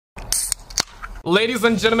Ladies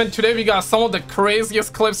and gentlemen, today we got some of the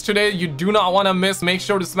craziest clips today you do not want to miss. Make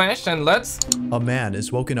sure to smash and let's... A man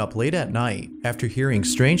is woken up late at night after hearing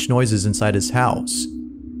strange noises inside his house.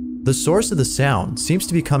 The source of the sound seems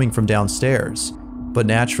to be coming from downstairs, but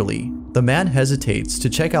naturally, the man hesitates to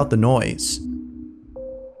check out the noise.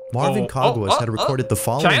 Marvin Cogwas had recorded the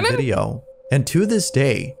following video, and to this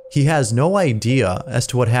day, he has no idea as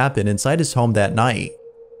to what happened inside his home that night.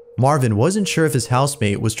 Marvin wasn't sure if his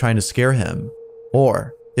housemate was trying to scare him,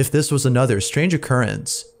 or if this was another strange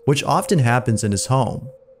occurrence, which often happens in his home.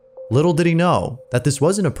 Little did he know that this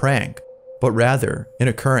wasn't a prank, but rather an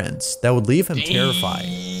occurrence that would leave him terrified.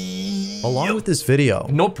 Along with this video,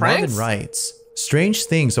 Marvin writes, "Strange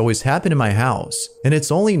things always happen in my house, and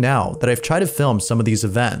it's only now that I've tried to film some of these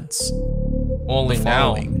events." Only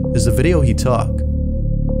now is the video he took.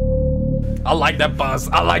 I like that buzz.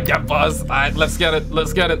 I like that buzz. Alright, let's get it.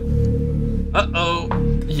 Let's get it. Uh-oh.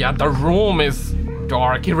 Yeah, the room is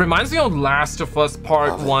dark. It reminds me of Last of Us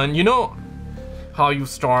Part 1. You know how you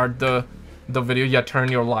start the video, you turn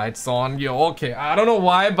your lights on. Yo, okay. I don't know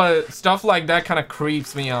why, but stuff like that kind of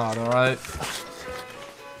creeps me out, alright?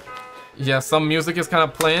 Yeah, some music is kind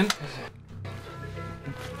of playing.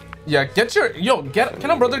 Yeah, get your... Yo, can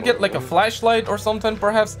a brother get like a flashlight or something,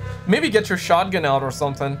 perhaps? Maybe get your shotgun out or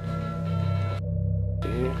something.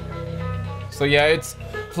 So yeah, it's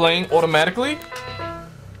playing automatically.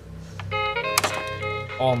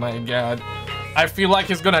 Oh my god. I feel like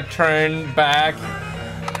he's gonna turn back.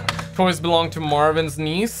 Toys belong to Marvin's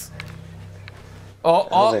niece.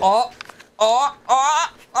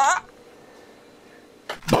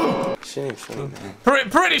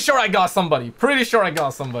 Pretty sure I got somebody. Pretty sure I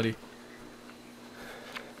got somebody.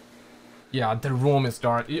 Yeah, the room is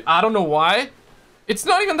dark. I don't know why. It's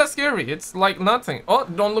not even that scary. It's like nothing. Oh,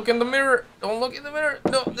 don't look in the mirror. Don't look in the mirror.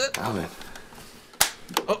 No.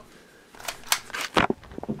 Oh.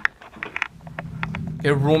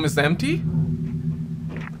 Okay, room is empty.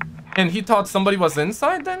 And he thought somebody was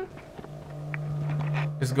inside then?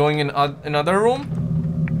 He's going in another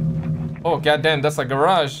room? Oh, goddamn, that's a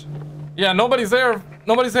garage. Yeah, nobody's there.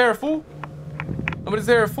 Nobody's there, fool. Nobody's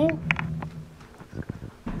there, fool.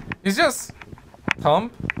 He's just...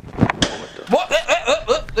 Thump. What?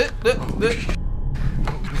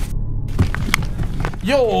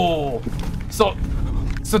 Yo! So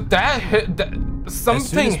that hit...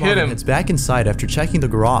 Something hit him. It's back inside after checking the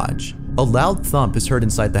garage. A loud thump is heard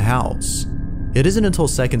inside the house. It isn't until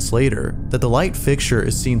seconds later that the light fixture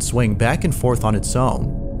is seen swing back and forth on its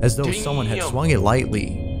own, as though someone had swung it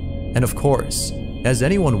lightly. And of course, as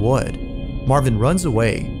anyone would, Marvin runs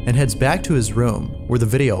away and heads back to his room, where the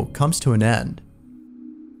video comes to an end.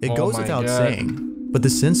 It goes without saying, but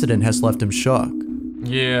this incident has left him shook.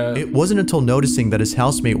 Yeah. It wasn't until noticing that his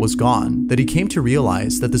housemate was gone that he came to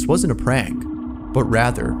realize that this wasn't a prank, but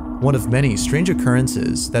rather one of many strange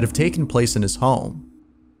occurrences that have taken place in his home.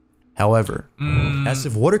 However, as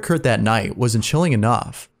if what occurred that night wasn't chilling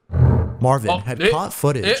enough, Marvin had caught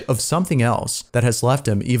footage of something else that has left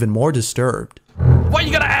him even more disturbed. Why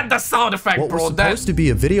you gotta add that sound effect, bro? What was supposed to be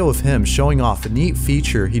a video of him showing off a neat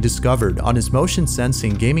feature he discovered on his motion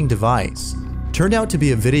sensing gaming device turned out to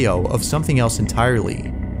be a video of something else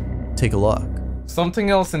entirely. Take a look. Something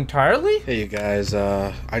else entirely? Hey you guys,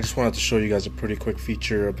 I just wanted to show you guys a pretty quick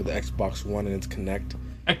feature of the Xbox One and its Connect.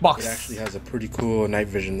 Xbox. It actually has a pretty cool night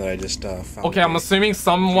vision that I just found. Okay, I'm assuming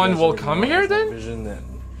someone will come here then?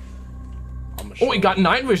 Oh, we got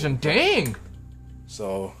night vision, dang!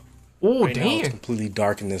 So, oh, right dang. now it's completely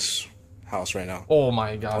dark in this house right now. Oh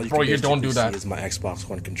my god, bro, you don't do that. This is my Xbox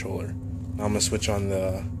One controller. Now I'm gonna switch on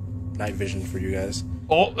the night vision for you guys.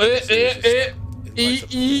 Oh, It lights up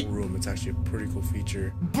the whole room. It's actually a pretty cool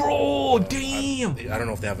feature. Bro, damn! I don't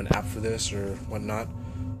know if they have an app for this or whatnot.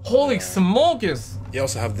 Holy smokes! They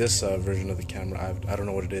also have this version of the camera. I don't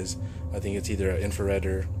know what it is. I think it's either infrared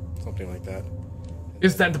or something like that.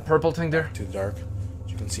 Is that the purple thing there? Too dark.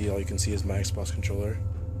 As you can see, all you can see is my Xbox controller.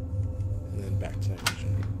 And then back to night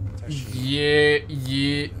vision. Yeah.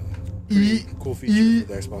 Cool feature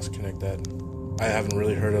for the Xbox Connect that I haven't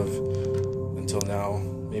really heard of until now.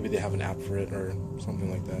 Maybe they have an app for it or something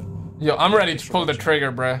like that. Yo, I'm ready to pull the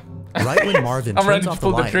trigger, bruh. Right when Marvin turns off the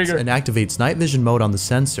lights and activates night vision mode on the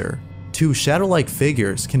sensor, two shadow-like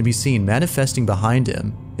figures can be seen manifesting behind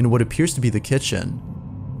him in what appears to be the kitchen.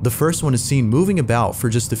 The first one is seen moving about for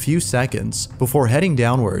just a few seconds before heading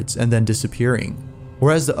downwards and then disappearing,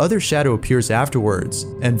 whereas the other shadow appears afterwards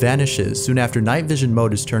and vanishes soon after night vision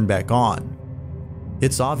mode is turned back on.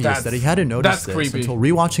 It's obvious that he hadn't noticed this until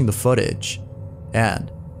rewatching the footage, and,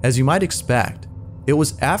 as you might expect, it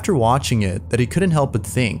was after watching it that he couldn't help but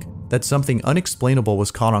think that something unexplainable was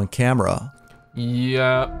caught on camera.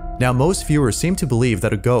 Yeah. Now, most viewers seem to believe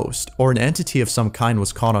that a ghost or an entity of some kind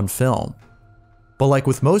was caught on film. But like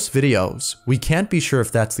with most videos, we can't be sure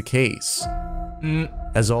if that's the case.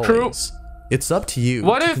 As always, it's up to you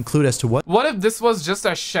to conclude as to What if this was just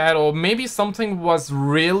a shadow? Maybe something was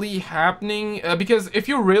really happening. Because if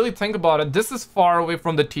you really think about it, this is far away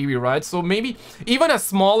from the TV, right? So maybe even a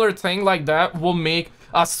smaller thing like that will make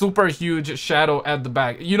a super huge shadow at the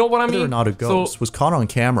back. You know what I mean? Whether or not a ghost was caught on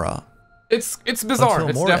camera. It's bizarre.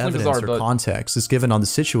 Until more It's definitely evidence bizarre. or context is given on the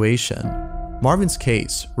situation, Marvin's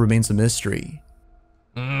case remains a mystery.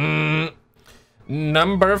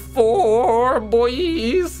 Number 4,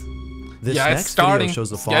 boys. This next video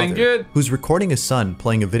shows a father who's recording his son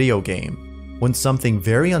playing a video game when something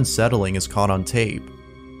very unsettling is caught on tape.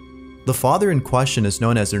 The father in question is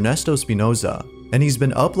known as Ernesto Espinoza, and he's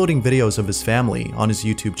been uploading videos of his family on his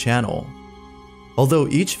YouTube channel. Although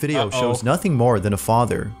each video shows nothing more than a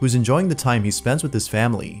father who's enjoying the time he spends with his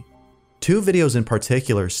family, 2 videos in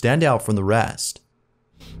particular stand out from the rest.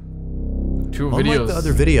 Unlike the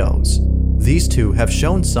other videos, these 2 have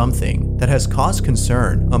shown something that has caused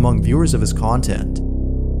concern among viewers of his content.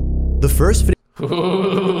 The first video,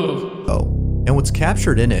 and what's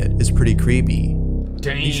captured in it is pretty creepy.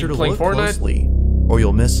 Be sure to look closely, or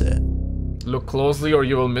you'll miss it. Look closely, or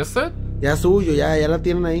you will miss it? Ya suyo, ya la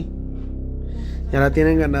tienen ahí. Ya la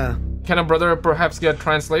tienen ganada. Can a brother perhaps get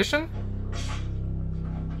translation?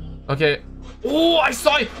 Okay. Oh, I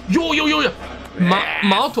saw it. Yo.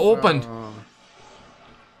 Mouth opened.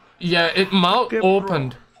 Yeah, mouth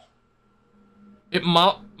opened. The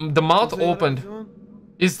mouth opened.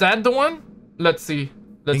 Is that the one? Let's see.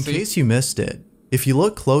 In case you missed it, if you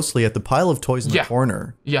look closely at the pile of toys in the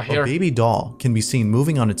corner, a baby doll can be seen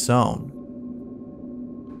moving on its own.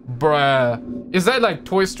 Bruh. Is that like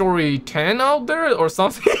Toy Story 10 out there or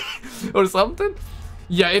something? Or something?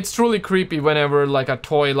 Yeah, it's truly creepy whenever like a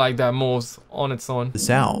toy like that moves on its own. This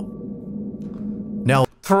out. Now,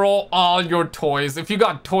 throw all your toys. If you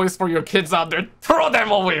got toys for your kids out there, throw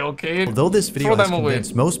them away, okay? Although this video has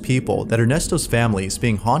convinced most people that Ernesto's family is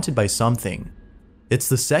being haunted by something, it's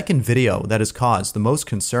the second video that has caused the most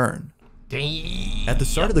concern. Damn. At the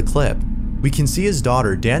start of the clip, we can see his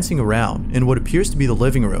daughter dancing around in what appears to be the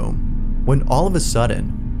living room, when all of a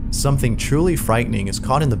sudden, something truly frightening is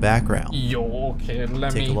caught in the background. Yo, okay,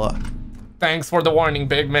 let me take a look. Thanks for the warning,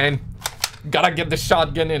 big man. Gotta get the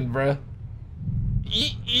shotgun in, bruh.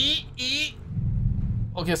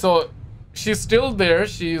 Okay, so she's still there.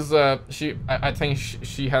 She's I think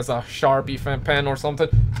she has a Sharpie pen or something.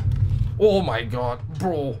 Oh my god,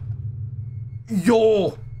 bro.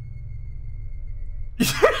 Yo.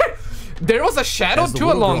 There was a shadow too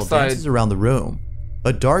alongside. Dances around the room,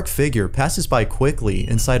 a dark figure passes by quickly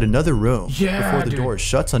inside another room before the door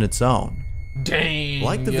shuts on its own. Dang.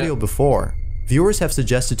 Like the video before, viewers have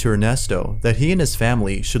suggested to Ernesto that he and his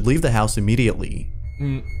family should leave the house immediately.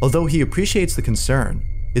 Although he appreciates the concern,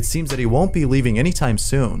 it seems that he won't be leaving anytime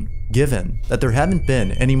soon, given that there haven't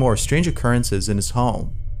been any more strange occurrences in his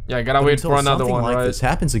home. Yeah, I gotta wait for another one, like this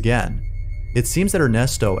happens again, it seems that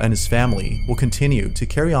Ernesto and his family will continue to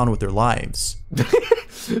carry on with their lives.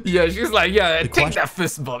 Yeah, she's like, yeah, take that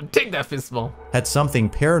fist bump, take that fist bump. Had something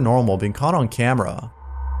paranormal been caught on camera?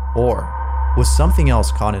 Or was something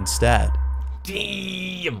else caught instead?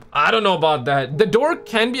 Damn, I don't know about that. The door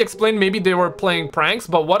can be explained. Maybe they were playing pranks,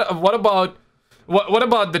 but what about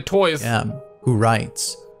the toys? Who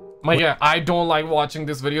writes? Yeah, I don't like watching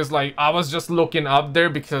these videos. Like, I was just looking up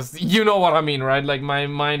there because you know what I mean, right? Like, my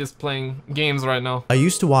mind is playing games right now. I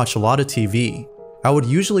used to watch a lot of TV. I would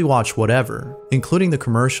usually watch whatever, including the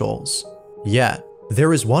commercials. Yet,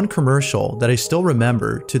 there is one commercial that I still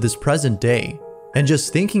remember to this present day, and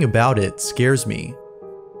just thinking about it scares me.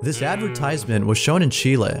 This advertisement was shown in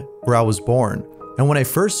Chile, where I was born, and when I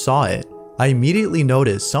first saw it, I immediately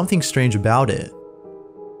noticed something strange about it.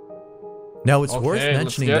 Now it's worth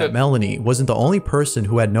mentioning that Melanie wasn't the only person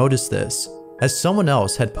who had noticed this, as someone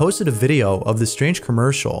else had posted a video of the strange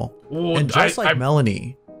commercial, and just like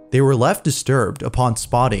Melanie, they were left disturbed upon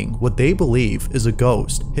spotting what they believe is a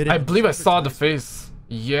ghost hidden. I believe I saw the face.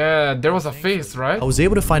 Yeah, there was a face, right? I was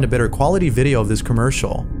able to find a better quality video of this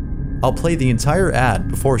commercial. I'll play the entire ad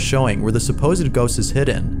before showing where the supposed ghost is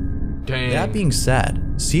hidden. Dang. That being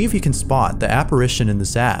said, see if you can spot the apparition in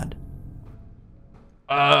this ad.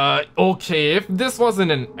 Okay, if this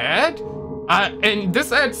wasn't an ad, and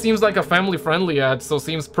this ad seems like a family-friendly ad, so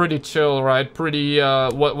seems pretty chill, right? Pretty,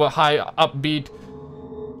 what high upbeat.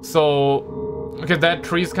 So, okay, that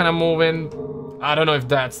tree's kind of moving. I don't know if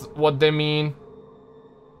that's what they mean.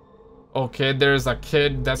 Okay, there's a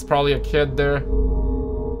kid. That's probably a kid there.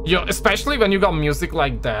 Yo, especially when you got music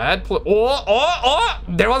like that. Oh!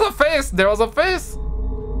 There was a face! There was a face!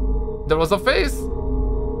 There was a face!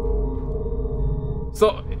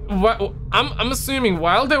 So, I'm assuming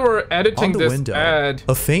while they were editing this window, ad...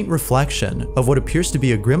 a faint reflection of what appears to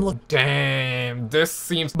be a grim... Damn, this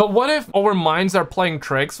seems... But what if our minds are playing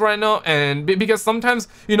tricks right now? And because sometimes,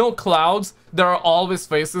 you know, clouds, there are always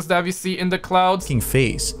faces that we see in the clouds.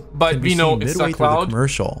 face, but we know it's a cloud.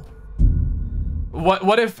 Commercial.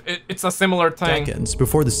 What if it's a similar thing? Seconds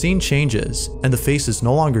before the scene changes and the face is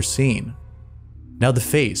no longer seen. Now the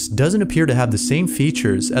face doesn't appear to have the same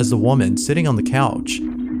features as the woman sitting on the couch,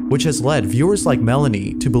 which has led viewers like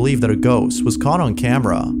Melanie to believe that a ghost was caught on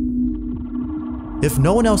camera. If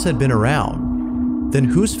no one else had been around, then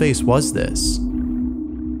whose face was this?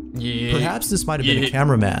 Yeah. Perhaps this might have been a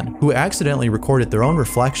cameraman who accidentally recorded their own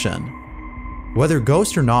reflection. Whether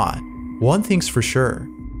ghost or not, one thing's for sure.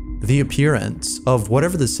 The appearance of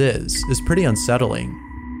whatever this is pretty unsettling.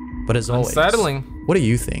 But as always, what do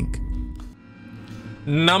you think?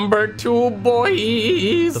 Number 2,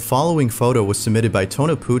 boys! The following photo was submitted by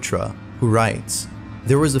Tona Putra, who writes,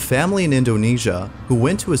 "There was a family in Indonesia who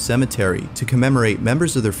went to a cemetery to commemorate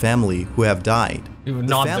members of their family who have died.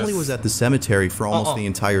 The family was at the cemetery for almost the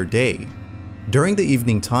entire day. During the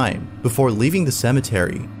evening time, before leaving the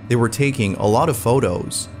cemetery, they were taking a lot of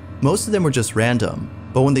photos. Most of them were just random.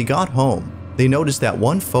 But when they got home, they noticed that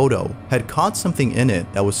one photo had caught something in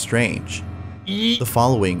it that was strange. The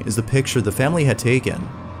following is the picture the family had taken."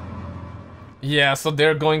 Yeah, so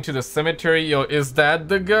they're going to the cemetery. Yo, is that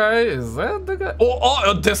the guy? Is that the guy?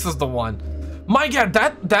 Oh, this is the one. My god,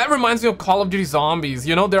 that reminds me of Call of Duty Zombies.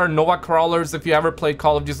 You know, there are Nova Crawlers. If you ever played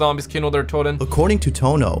Call of Duty Zombies, Kino der Toten. According to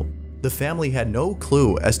Tono, the family had no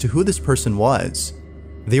clue as to who this person was.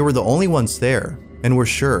 They were the only ones there, and were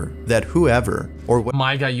sure that whoever or what—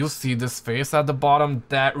 My god, you see this face at the bottom?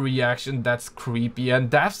 That reaction, that's creepy.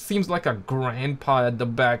 And that seems like a grandpa at the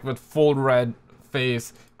back with full red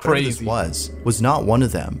face. Crazy. This was not one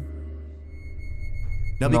of them.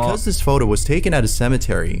 Now, because this photo was taken at a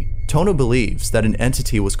cemetery, Tono believes that an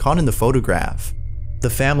entity was caught in the photograph.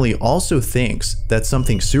 The family also thinks that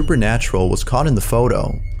something supernatural was caught in the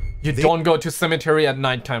photo. You don't go to cemetery at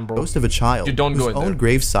nighttime, bro. Ghost of a child whose own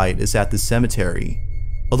gravesite is at the cemetery.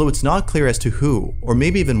 Although it's not clear as to who, or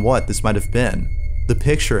maybe even what this might have been, the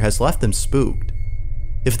picture has left them spooked.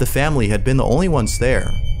 If the family had been the only ones there,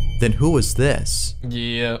 then who was this?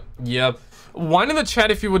 Yeah. One in the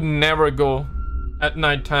chat if you would never go at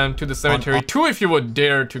nighttime to the cemetery. 2 if you would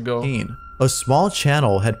dare to go. A small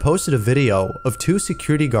channel had posted a video of 2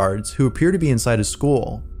 security guards who appear to be inside a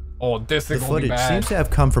school. Oh, this is the footage seems to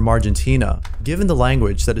have come from Argentina, given the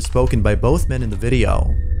language that is spoken by both men in the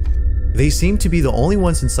video. They seem to be the only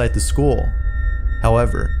ones inside the school.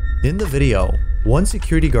 However, in the video, one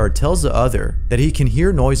security guard tells the other that he can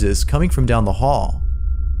hear noises coming from down the hall.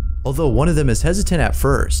 Although one of them is hesitant at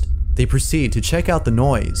first, they proceed to check out the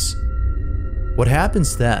noise. What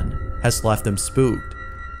happens then has left them spooked.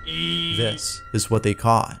 This is what they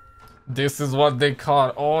caught. This is what they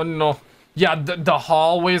caught. Oh no. Yeah, the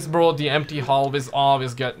hallways, bro, the empty hallways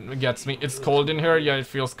always gets me. It's cold in here. Yeah, it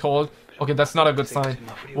feels cold. Okay, that's not a good sign.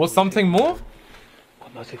 Will something move?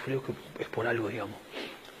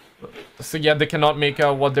 So yeah, they cannot make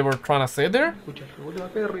out what they were trying to say there.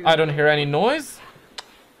 I don't hear any noise.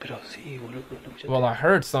 Well, I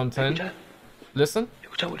heard something. Listen.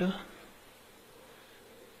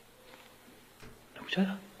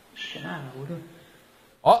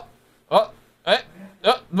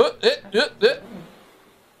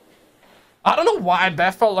 I don't know why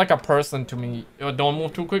that felt like a person to me. Don't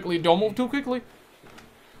move too quickly. Don't move too quickly.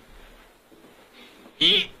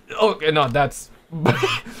 Okay, no, that's...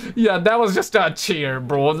 yeah, that was just a chair,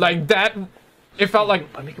 bro. Like that... It felt like...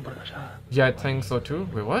 Yeah, I think so too.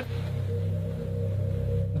 Wait, what?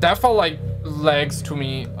 That felt like legs to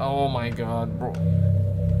me. Oh my god, bro.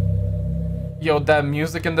 Yo, that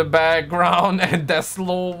music in the background and that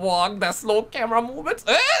slow walk, that slow camera movements.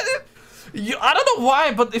 I don't know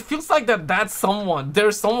why, but it feels like that's someone.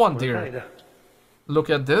 There's someone there. Look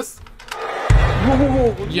at this.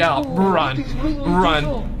 Yeah, run.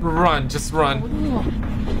 Run, just run.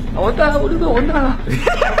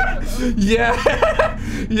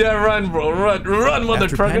 Yeah, run, bro. Run, mother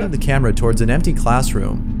trucker. After panning the camera towards an empty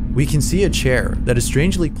classroom, we can see a chair that is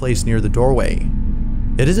strangely placed near the doorway.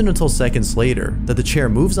 It isn't until seconds later that the chair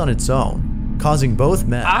moves on its own, causing both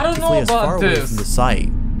men to flee as far away from the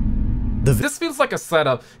site. This feels like a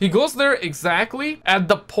setup. He goes there exactly at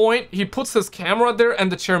the point he puts his camera there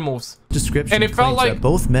and the chair moves. Description and it felt like that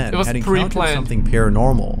both men had encountered something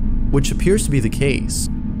paranormal, which appears to be the case.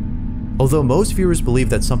 Although most viewers believe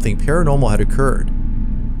that something paranormal had occurred,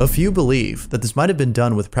 a few believe that this might have been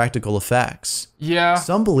done with practical effects. Yeah.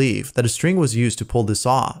 Some believe that a string was used to pull this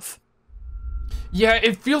off. Yeah,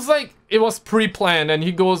 it feels like it was pre-planned and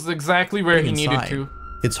he goes exactly where he needed to.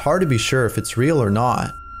 It's hard to be sure if it's real or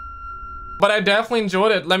not. But I definitely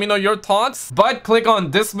enjoyed it. Let me know your thoughts. But click on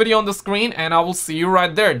this video on the screen and I will see you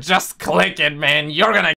right there. Just click it, man. You're gonna